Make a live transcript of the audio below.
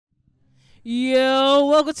Yo,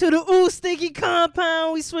 welcome to the Sticky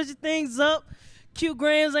Compound. We switching things up. Q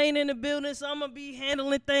Grams ain't in the building, so I'm gonna be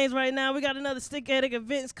handling things right now. We got another Stick Addict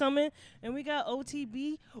events coming, and we got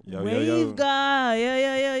OTB Wave Guy.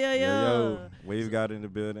 Yo, Wave God in the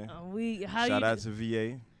building. Shout out to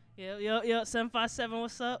VA. Yo, 757.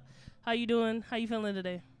 What's up? How you doing? How you feeling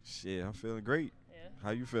today? Shit, I'm feeling great. Yeah. How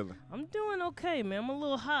you feeling? I'm doing okay, man. I'm a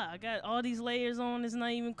little hot. I got all these layers on. It's not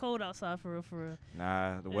even cold outside for real.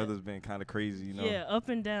 Nah, the weather's been kind of crazy, you know. Yeah, up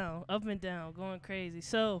and down, going crazy.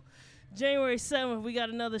 So, January 7th, we got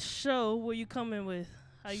another show. What you coming with?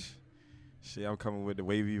 Shit, I'm coming with the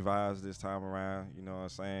wavy vibes this time around. You know what I'm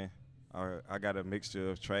saying? I got a mixture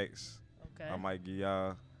of tracks. Okay. I might give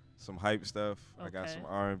y'all some hype stuff. Okay. I got some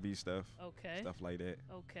R&B stuff. Okay. Stuff like that.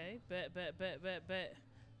 Okay. Bet.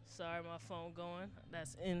 Sorry, my phone going.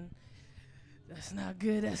 That's not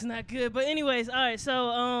good. But anyways, all right.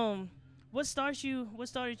 So, what started you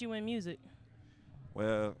in music?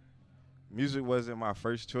 Well, music wasn't my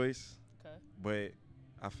first choice. Okay. But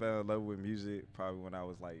I fell in love with music probably when I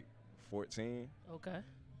was like 14. Okay.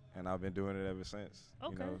 And I've been doing it ever since.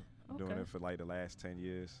 Okay. You know, doing it for like the last 10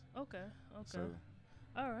 years. Okay. So.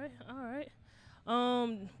 All right.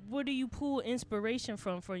 Where do you pull inspiration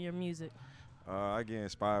from for your music? I get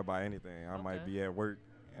inspired by anything. I might be at work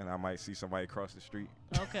and I might see somebody cross the street.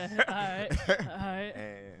 Okay. All right.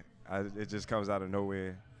 And it just comes out of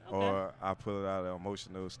nowhere. Okay. Or I pull it out of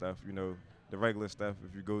emotional stuff, you know, the regular stuff.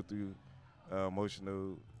 If you go through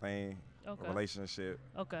emotional thing, relationship,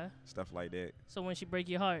 stuff like that. So when she break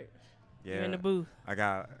your heart, yeah, you're in the booth. I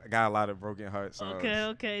got a lot of broken heart songs.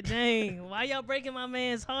 Okay, dang. Why y'all breaking my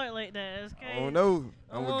man's heart like that? That's crazy. I don't know.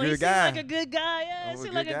 I'm a good guy. He seem like a good guy. Yeah,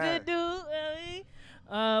 seem like a good dude. You know I mean?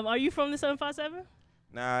 Are you from the 757?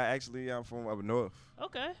 Nah, actually, I'm from up north.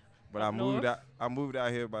 Okay. But I moved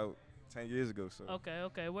out here about 10 years ago. So.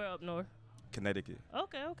 Okay. Where up north? Connecticut.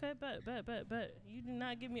 Okay. Bet. You do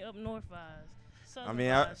not give me up north vibes. I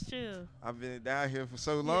mean, chill. I've been down here for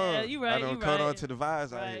so long. Yeah, you right. I don't cut on to the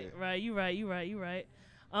vibes out here. Right. You right.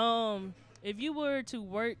 If you were to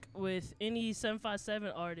work with any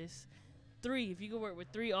 757 artists, if you could work with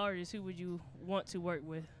 3 artists, who would you want to work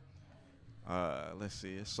with? Let's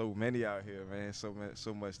see. There's so many out here, man. So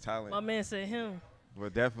much talent. My man said him.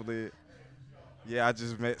 But definitely, yeah. I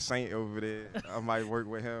just met Saint over there. I might work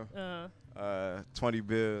with him. 20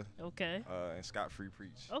 Bill. Okay. And Scott Free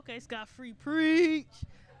Preach. Okay, Scott Free Preach.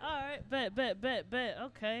 All right, bet.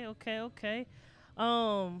 Okay.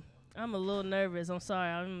 I'm a little nervous. I'm sorry.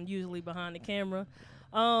 I'm usually behind the camera.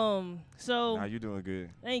 So. Nah, you doing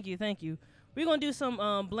good. Thank you. We're gonna do some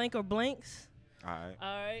blank or blanks. All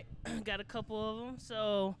right. Got a couple of them.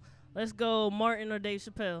 So let's go. Martin or Dave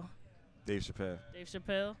Chappelle. Dave Chappelle.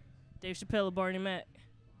 Dave Chappelle or Barney Mac.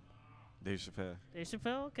 Dave Chappelle.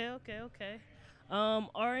 Okay.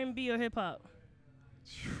 R&B or hip hop?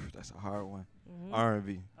 That's a hard one. Mm-hmm.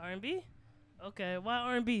 R&B. Okay. Why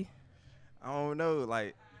R&B? I don't know.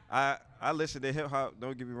 Like I listen to hip hop.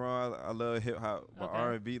 Don't get me wrong. I love hip hop, but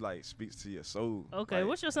R&B like speaks to your soul. Okay. Like,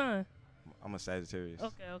 what's your sign? I'm a Sagittarius.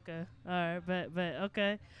 Okay. All right. Bet.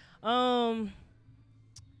 Okay.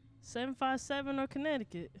 757 or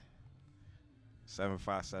Connecticut?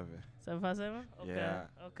 757. 757? Okay. Yeah.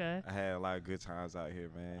 Okay. I had a lot of good times out here,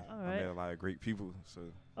 man. All right. I met a lot of great people.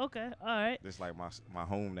 So. Okay. All right. It's like my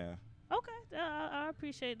home now. Okay. I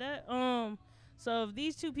appreciate that. So if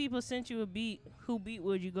these 2 people sent you a beat, who beat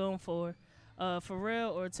would you go for?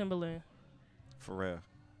 Pharrell or Timbaland? Pharrell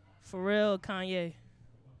or Kanye?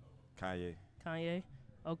 Kanye.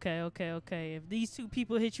 Okay. If these 2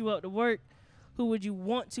 people hit you up to work, who would you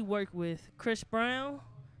want to work with? Chris Brown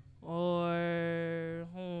or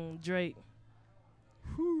Drake?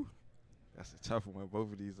 Whew. That's a tough one.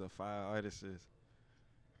 Both of these are fire artists.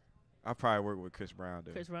 I probably work with Chris Brown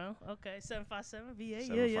though. Chris Brown, okay. 757 VA,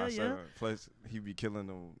 757. Yeah. Plus, he be killing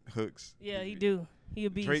them hooks. Yeah, he do. He a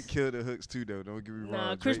beast. Drake killed the hooks too though. Don't get me wrong.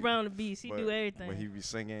 Nah, Chris Brown the beast. He do everything. But he be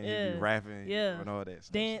singing, he be rapping, and all that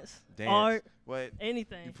stuff. Dance, art, what?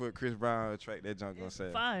 Anything. You put Chris Brown on a track, that junk gonna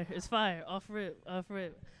sell. It's fire. Off rip. All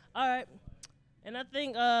right. And I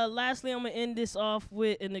think lastly, I'm gonna end this off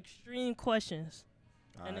with an extreme question.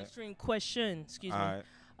 Excuse me. Right.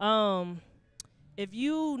 If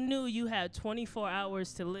you knew you had 24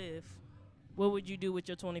 hours to live, what would you do with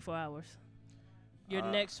your 24 hours? Your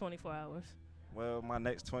next 24 hours? Well, my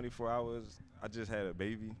next 24 hours, I just had a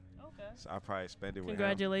baby. Okay. So I probably spend it with him.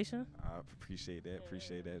 Congratulations. I appreciate that.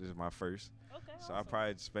 This is my first. Okay. So I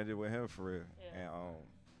probably spend it with him for real. Yeah. And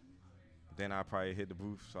then I probably hit the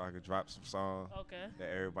booth so I could drop some songs that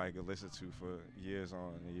everybody could listen to for years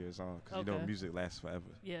on and years on. Because you know music lasts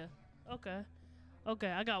forever. Yeah. Okay. Okay,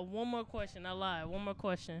 I got one more question. I lied. One more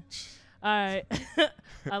question. All right.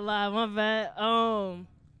 I lied. My bad.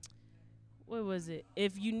 What was it?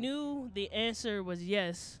 If you knew the answer was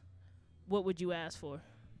yes, what would you ask for?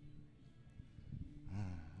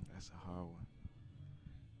 That's a hard one.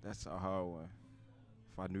 That's a hard one.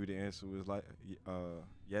 If I knew the answer was like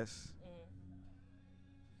yes.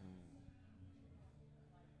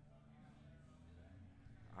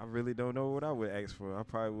 I really don't know what I would ask for. I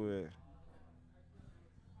probably would.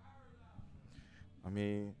 I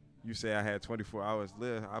mean, you say I had 24 hours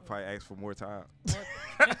left. I'd probably ask for more time.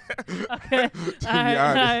 Okay. All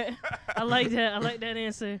right. I like that. I like that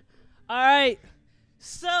answer. All right.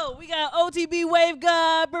 So we got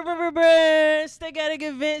Otwwavegod, Stick Attic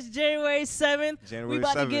Events, January 7th. We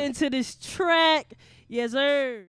about to get into this track. Yes, sir.